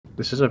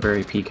This is a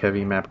very peak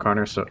heavy map,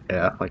 Connor, so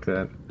yeah, like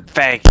that.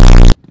 Fake.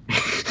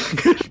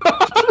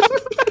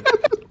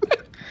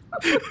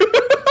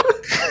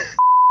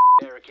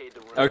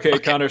 Okay,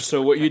 Connor,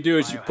 so what you do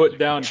is you put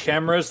down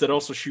cameras that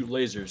also shoot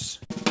lasers.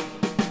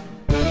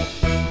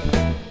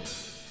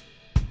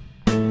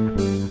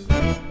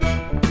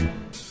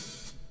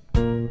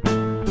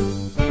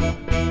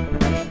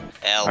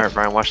 Alright,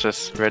 Brian, watch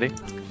this. Ready?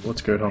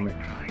 What's good, homie?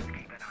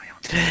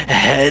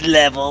 Head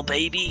level,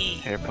 baby.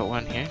 Here, put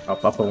one here. I'll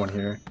put one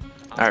here.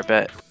 Alright,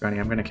 bet. Johnny,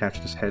 I'm gonna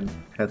catch this head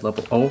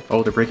level.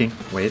 Oh, they're breaking.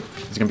 Wait,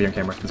 it's gonna be on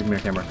camera. It's gonna be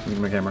on camera. It's gonna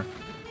be on camera.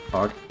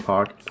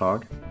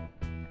 Pog.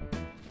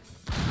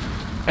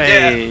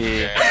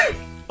 Hey. Yeah.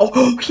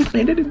 Oh, he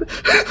landed in the...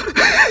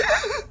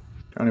 I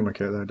don't even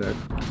care that I died.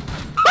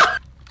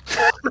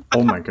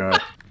 Oh my god.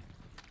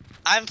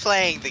 I'm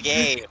playing the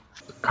game.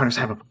 Connor,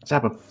 zap him.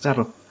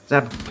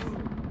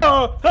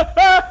 Oh!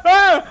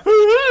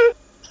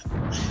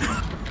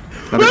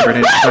 Another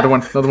grenade. Another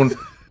one.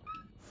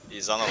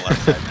 He's on the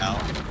left side now.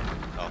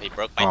 Oh, he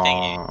broke my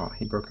thingy. Aw,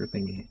 he broke your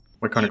thingy.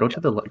 Wait, Connor, go to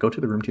the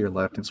room to your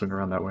left and swing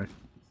around that way.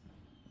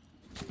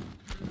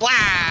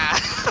 Wow!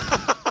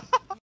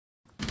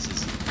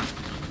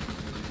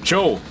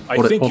 Joe, I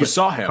think you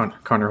saw him.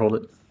 Connor, hold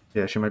it.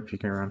 Yeah, she might be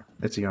peeking around.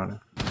 It's Iana.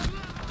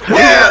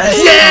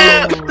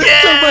 Yeah!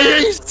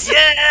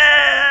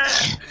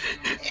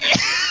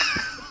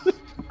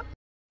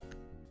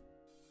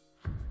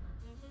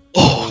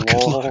 Oh,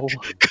 good luck.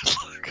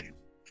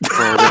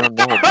 Bro, they don't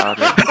know about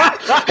it.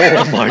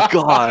 Oh my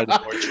god.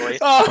 More choice.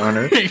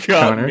 Connor, He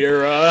got Connor.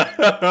 Mira.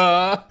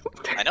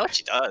 I know what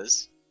she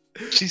does.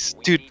 Jeez,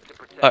 dude.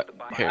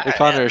 Here,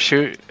 Connor,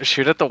 shoot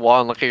at the wall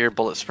and look at your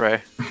bullet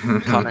spray.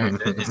 Connor.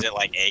 Is it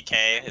like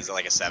AK? Is it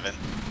like a 7?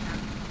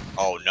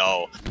 Oh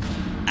no.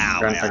 Ow,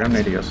 I got an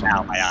idea.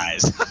 Ow, my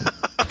eyes.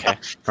 Okay.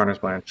 Connor's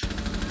blind.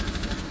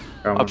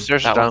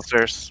 Upstairs or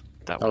downstairs?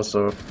 That was.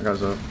 Also, I got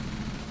Zo.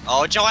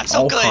 Oh, Joe, I'm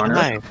so good. Connor.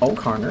 Nice. Oh,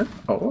 Connor.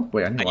 Oh,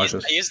 wait, I need to watch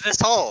this. I use this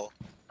hole.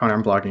 Connor,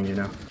 I'm blocking you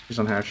now. He's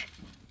on hash.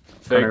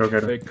 Fake, Connor, go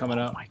get him. fake coming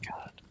out. Oh my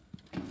god.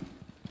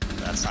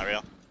 That's not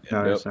real.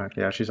 No, Yep. it's not.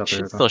 Yeah, she's up there.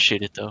 Should still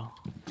shoot it though.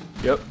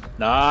 Yep.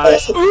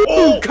 Nice.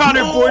 Ooh,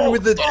 Connor Borden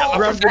with the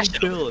round one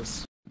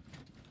kills.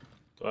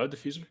 Do I have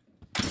diffuser?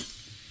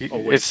 Oh,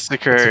 wait. It's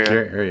secure area.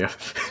 Secure area.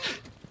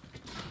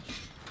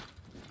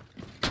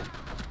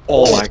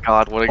 Oh my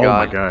god, what a Oh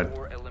god. my god.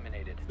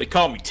 They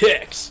call me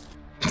Tex.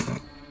 Oh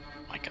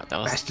my god, that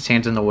was. Fastest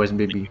hands in the West,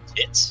 baby.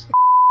 It's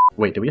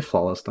Wait, did we have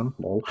flawless them?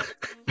 Lol.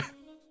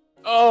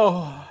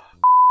 Oh.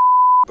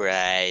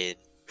 Brian.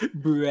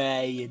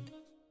 Brian.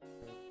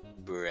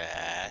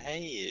 Brian.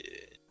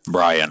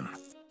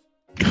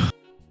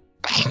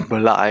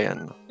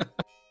 Lion.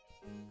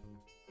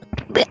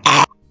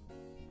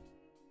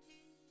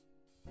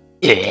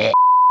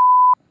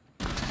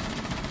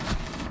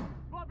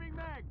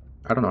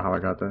 I don't know how I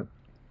got that.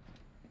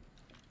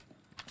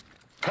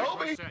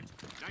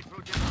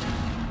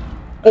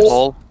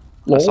 Lol.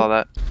 I Lol. saw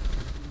that.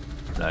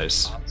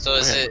 Nice. So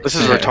is it? This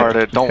is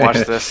retarded. Don't watch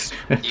this.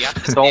 You have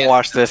to Don't stand-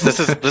 watch this. This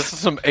is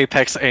some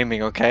Apex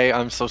aiming, okay?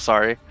 I'm so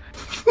sorry.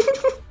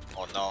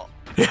 Oh no.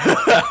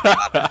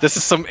 This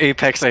is some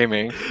Apex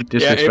aiming. He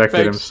disrespected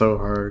him Apex. so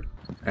hard.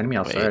 Enemy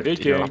outside.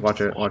 big Yo, game.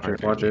 watch it. Oh, they're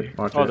watch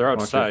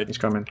outside. it. He's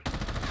coming.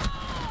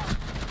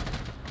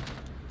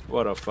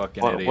 What a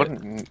fucking What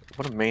idiot.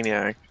 what a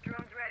maniac.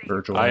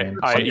 Virgil. I, man.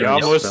 I, Somebody you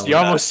else almost, spell you it.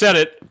 almost said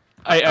it.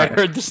 I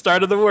heard the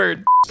start of the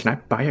word. Can I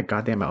buy a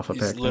goddamn alpha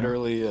He's pack? now?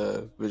 literally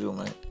visual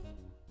mate.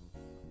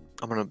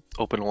 I'm gonna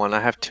open one. I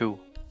have 2.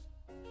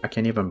 I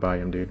can't even buy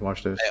him, dude.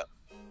 Watch this. Yeah.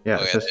 Yeah,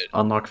 Oh, it yeah, says dude.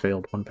 unlock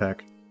failed. 1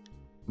 pack.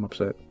 I'm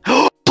upset.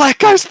 Black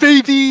guys,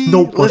 baby!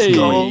 No, Let's hey.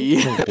 go.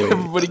 wait.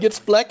 Everybody gets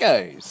black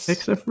eyes.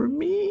 Except for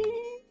me.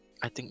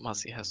 I think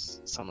Muzzy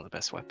has some of the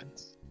best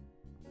weapons.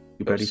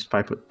 You bet he's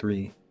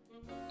 5'3".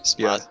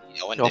 Yeah.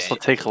 You also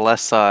take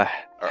less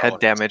head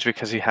damage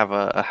because you have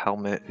a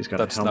helmet. He's got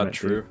That's a helmet. not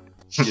true.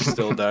 You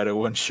still died at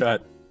 1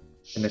 shot. Dude.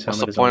 And his What's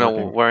helmet the is point of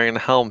unworking. wearing a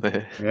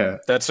helmet? Yeah,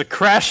 That's a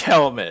crash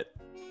helmet.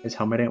 his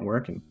helmet ain't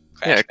working.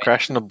 Yeah,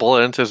 crashing a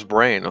bullet into his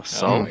brain. Oh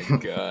So my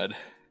god.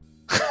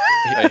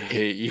 I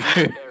hate you.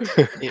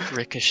 It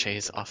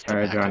ricochets off the All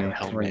right, back of Johnny, the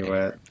helmet. where you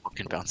at?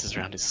 Fucking bounces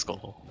around his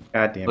skull.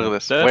 God damn look at it.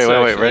 this. That's Wait,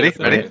 actually ready? a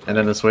thing. Ready? And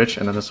then the switch,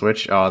 and then the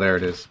switch. Oh, there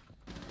it is.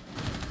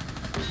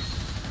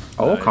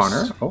 Oh, Nice.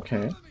 Connor.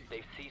 Okay.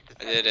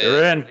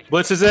 They're in.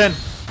 Blitz is in.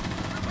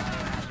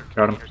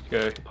 Got him.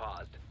 Okay.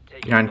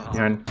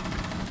 Behind.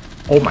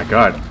 Oh my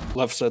god.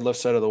 Left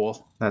side of the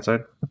wall. That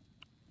side.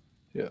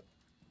 Yeah.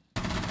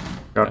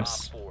 Got him.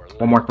 Nice.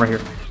 One more right here.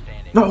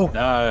 No!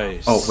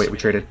 Nice. Oh, wait, we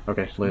traded.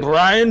 Okay, lit.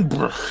 Brian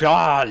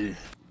Brachal.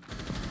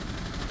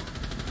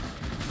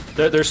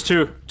 There's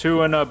two.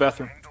 Two in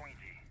bathroom.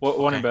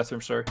 One in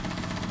bathroom, sorry.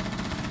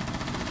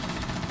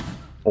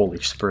 Holy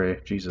spray.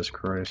 Jesus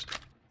Christ.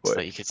 So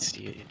that you could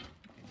see it.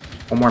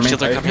 One more, man.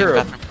 Shields are I coming hear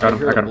in a, bathroom. Got him, I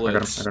hear I a got him, I got him,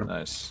 blitz. I got him.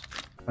 Nice.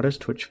 How does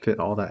Twitch fit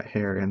all that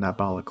hair in that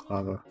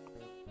balaclava?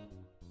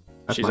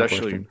 That's She's my actually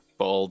question.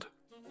 bald.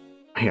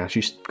 I Yeah,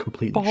 she's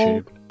completely Bold,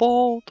 shaved.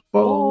 bold,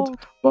 Bold,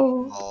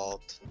 bold.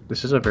 Bald.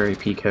 This is a very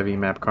peak heavy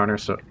map, Connor,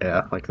 so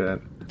yeah, like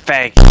that.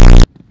 Fag.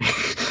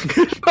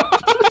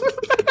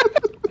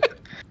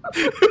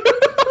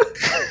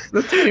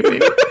 The timing.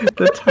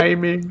 The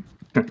timing.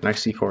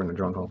 Nice C4 in the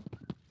drone hole.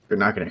 You're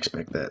not gonna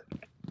expect that.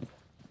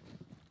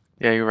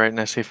 Yeah, you're right.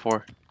 Nice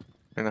C4.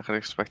 You're not gonna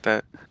expect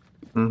that.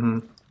 Mm-hmm.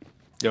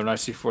 Yo,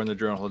 nice C4 in the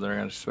drone hole. They're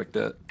gonna expect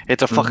that.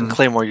 It's a fucking Mhm.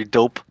 claymore, you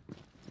dope.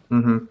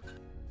 Mm-hmm.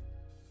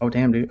 Oh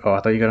damn, dude. Oh,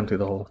 I thought you got him through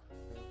the hole.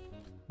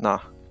 Nah,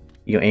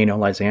 You anal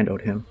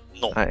Lysandoed him.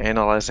 No. I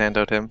analyzed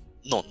Zandoed him.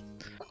 No.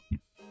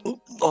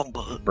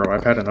 Bro,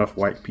 I've had enough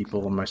white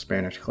people in my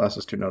Spanish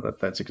classes to know that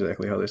that's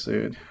exactly how they say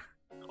it.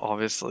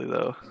 Obviously,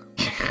 though.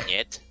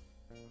 Yet.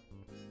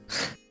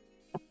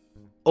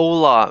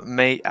 Hola,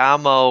 me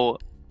amo.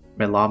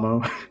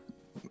 Melamo.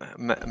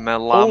 Me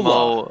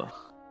llamo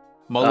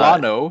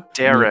Milano.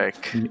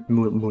 Derek.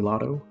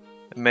 Mulatto.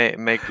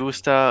 Me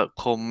gusta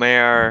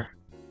comer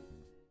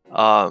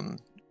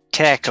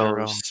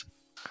tacos.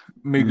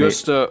 Me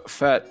gusta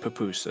fat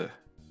papusa.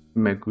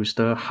 Me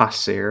gusta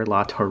hacer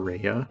la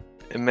tarea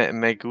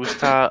Me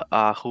gusta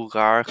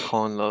jugar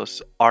con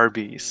los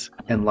Arby's.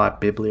 en la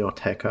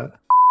biblioteca.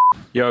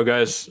 Yo,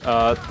 guys. Two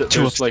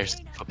There's like.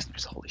 upstairs.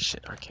 Upstairs. Holy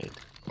shit, arcade.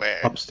 Where?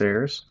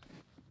 Upstairs.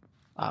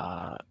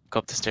 Go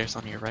up the stairs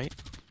on your right.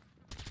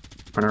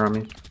 Partner on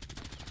me.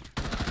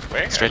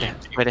 Where? Straight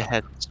ahead. Straight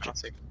ahead. I don't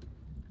see.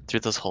 Through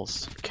those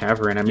holes.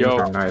 Cav enemies Yo,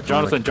 are knife.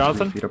 Jonathan,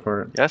 Jonathan? 3 feet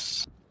apart.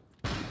 Yes.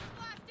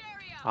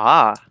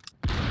 Ah.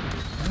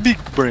 Big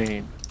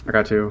brain. I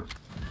got 2.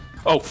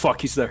 Oh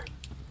fuck, he's there.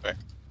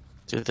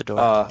 Through the door.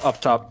 Up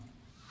top.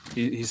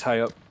 He's high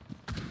up.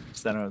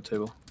 Standing on the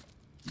table.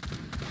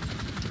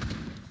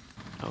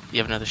 Oh, you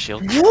have another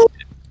shield.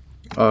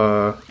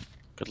 Uh,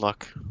 Good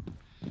luck,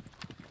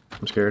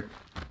 I'm scared.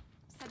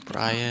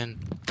 Brian.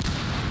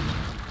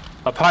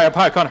 Up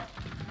high, Connor.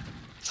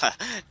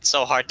 It's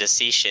so hard to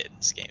see shit in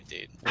this game,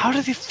 dude. How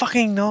did he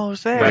fucking know it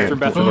was there? Bathroom,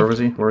 bathroom. Where was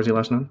he? Where was he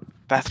last night?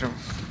 Bathroom.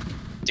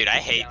 Dude, I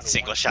hate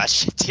single shot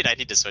shit. Dude, I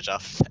need to switch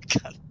off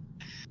that gun.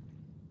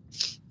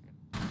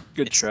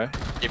 Good It's- try.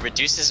 It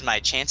reduces my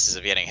chances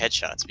of getting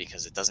headshots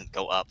because it doesn't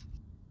go up.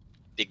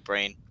 Big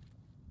brain.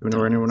 Do we know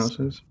where anyone else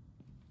is?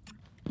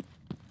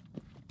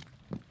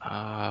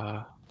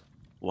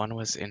 One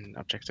was in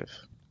objective.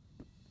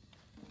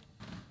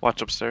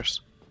 Watch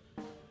upstairs.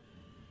 I'm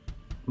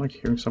like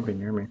hearing somebody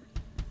near me.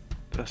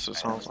 That's what it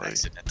sounds like.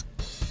 Accident.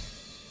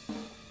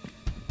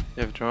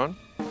 You have a drone?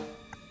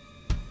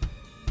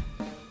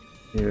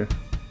 Yeah.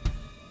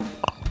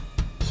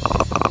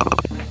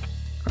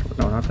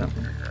 No, not that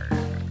one.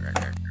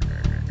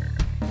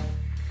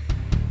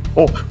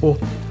 Oh!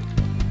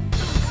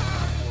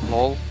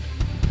 Lol.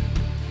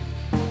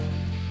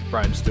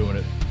 Brian's doing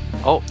it.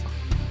 Oh,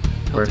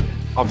 Where?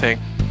 I'll ping.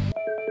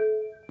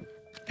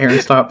 Aaron,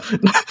 stop!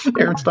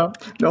 Aaron, stop!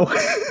 No!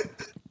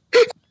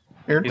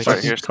 Aaron He's right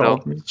fucking here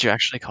called still. me. Did you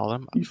actually call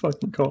him? He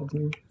fucking called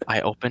me.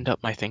 I opened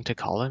up my thing to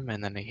call him,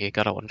 and then he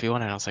got a 1v1,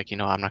 and I was like, you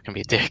know, I'm not gonna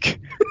be a dick.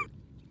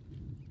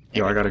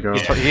 Yo, I gotta go.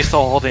 He's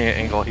still holding an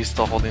angle. He's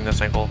still holding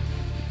this angle.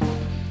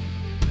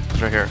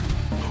 He's right here.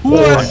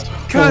 What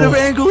kind of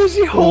angle is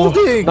he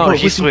holding? No, What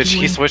he was he switched. He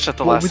doing? switched at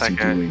the What last was he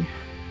second. doing?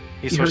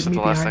 He He switched heard at the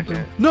me last behind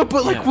second. him. No,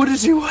 but like, Yeah. what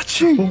is he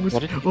watching? What was- What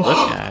did he oh.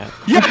 look at?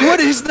 Yeah, what?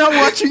 He's not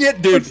watching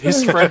it, dude.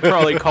 His friend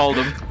probably called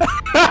him.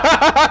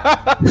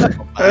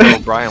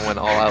 Oh, Brian went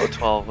all out with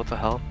 12. What the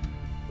hell?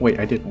 Wait,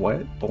 I did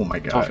what? Oh my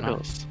 12 god.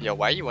 kills. Yo,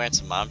 why are you wearing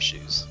some mom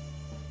shoes?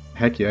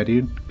 Heck yeah,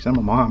 dude. Because I'm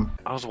a mom.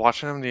 I was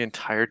watching him the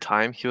entire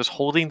time. He was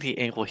holding the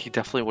angle he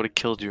definitely would have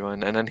killed you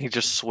in, and then he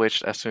just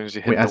switched as soon as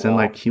he hit Wait, the as in wall.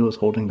 like he was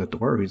holding the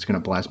door, or he's gonna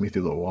blast me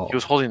through the wall. He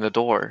was holding the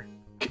door.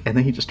 And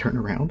then he just turned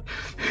around.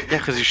 Yeah,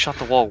 because he shot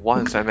the wall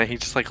once, and then he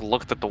just like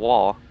looked at the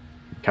wall.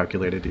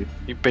 Calculated, dude.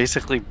 He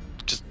basically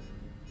just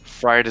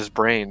fried his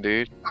brain,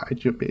 dude. I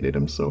just baited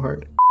him so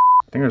hard.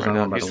 I think there's Right another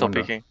now, one by he's the still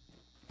window. peeking.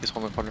 He's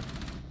holding the corner.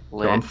 Yo,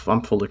 Lit.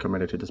 I'm fully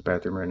committed to this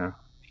bathroom right now.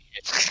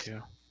 Yeah.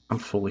 I'm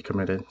fully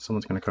committed.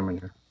 Someone's gonna come in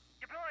here.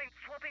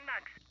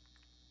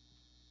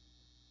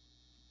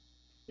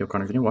 Yo,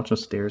 Connor, can you watch the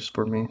stairs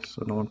for me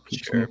so no one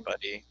peeks Sure, me?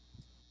 buddy.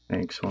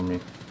 Thanks, homie.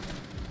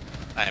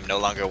 I am no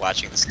longer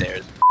watching the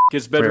stairs.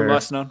 Kids' bedroom Where?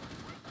 last known.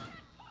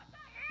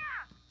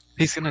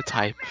 He's gonna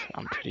type,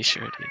 I'm pretty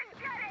sure, dude.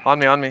 On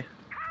me, on me.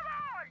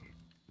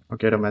 I'll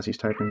get him as he's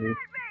typing, dude.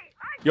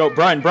 Yo,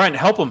 Brian,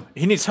 help him.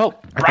 He needs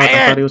help.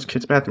 I thought it was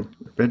kid's bathroom.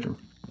 Bedroom.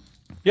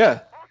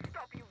 Yeah.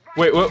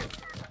 Wait,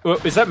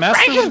 what is that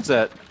Master? What is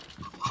that?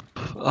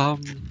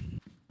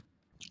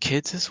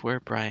 Kids is where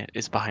Brian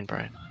is behind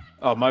Brian.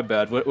 Oh, my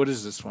bad. What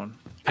is this one?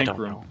 I Pink don't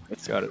room. know.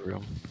 It's Got a it.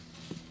 room.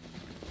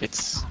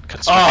 It's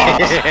Ah!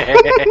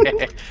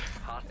 construction.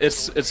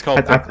 It's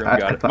called Pink room.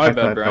 Got it. My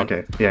bad, Brian.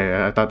 Okay,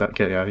 yeah, I thought that.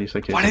 Okay, yeah, he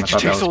said kids. Why and I did you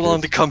thought take that so was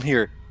long to kids. come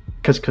here?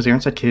 Because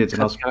Aaron said kids,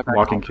 and I was Because I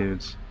walking got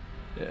kids.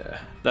 Yeah,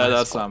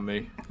 that's on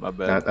me. My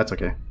bad. That's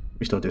okay.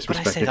 We still But I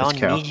disrespected said his on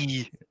cow.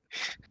 me.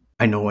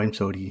 I know I'm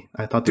Sody.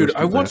 I thought there Dude,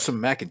 was I kids want left. some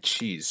mac and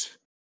cheese.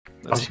 Oh,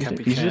 That's he's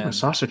Cappy using a can.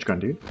 sausage gun,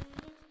 dude.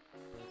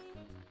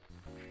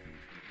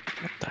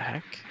 What the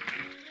heck?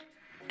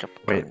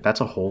 Wait,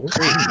 that's a hole?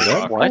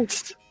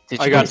 What? Did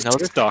you I got guys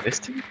notice stuck.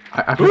 this?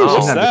 I've Ooh, never seen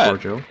what's that that?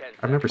 before, Joe.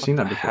 I've never seen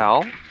that before.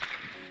 Hell?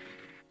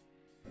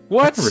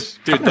 What? I've never,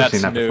 Dude, I've never that's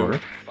seen that new. before.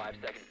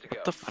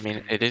 I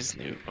mean, it is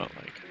new, but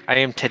like. I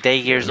am today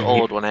years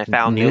old when I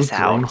found New this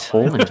thrown out.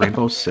 hole in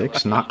Rainbow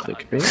Six, not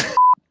clickbait.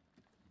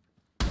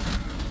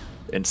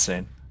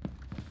 Insane.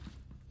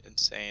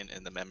 Insane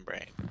in the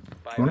membrane.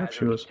 I wonder if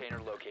she was. Is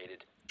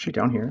she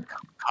down here?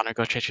 Connor,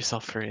 go check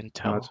yourself for Oh,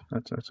 intel.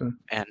 that's a.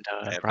 And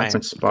Yeah, Ryan,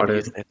 been spotted. go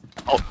use it.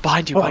 Oh,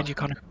 behind you,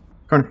 Connor.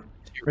 Connor,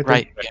 Right,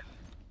 right there. yeah.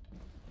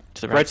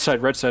 To the Right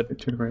side, right side.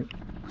 To the right.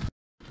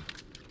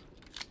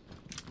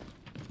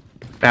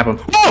 Stab him.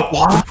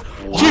 Oh!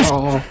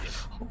 Oh,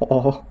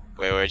 oh.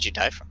 Where'd you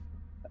die from?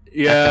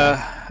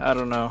 Yeah, I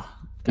don't know.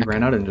 He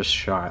ran out and just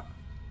shot.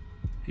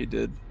 He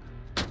did.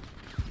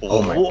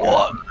 Oh my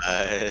god.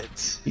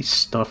 What? He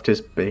stuffed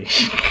his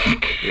base.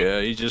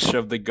 Yeah, he just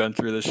shoved the gun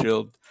through the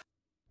shield.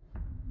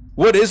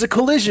 What is a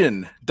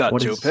collision? Dot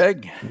What is-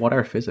 JPEG. What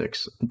are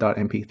physics?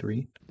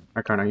 .mp3.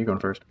 Alright, Connor, you going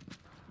first.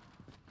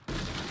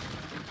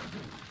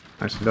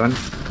 Nice done.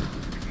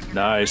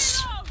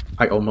 Nice.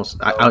 I almost.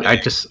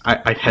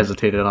 I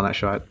hesitated on that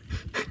shot.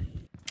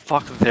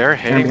 Fuck, they're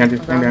hitting behind you,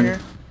 me behind down you. here?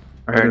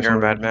 I heard Aaron, this you're a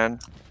one. bad man.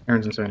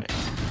 Aaron's insane.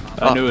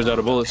 I knew it was out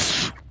of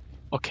bullets.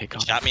 Okay,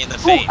 Connor. Shot me in the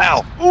face.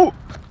 Ow!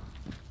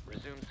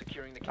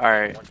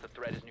 Alright.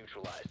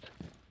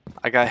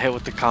 I got hit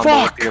with the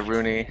combo with the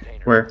Rooney.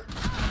 Where?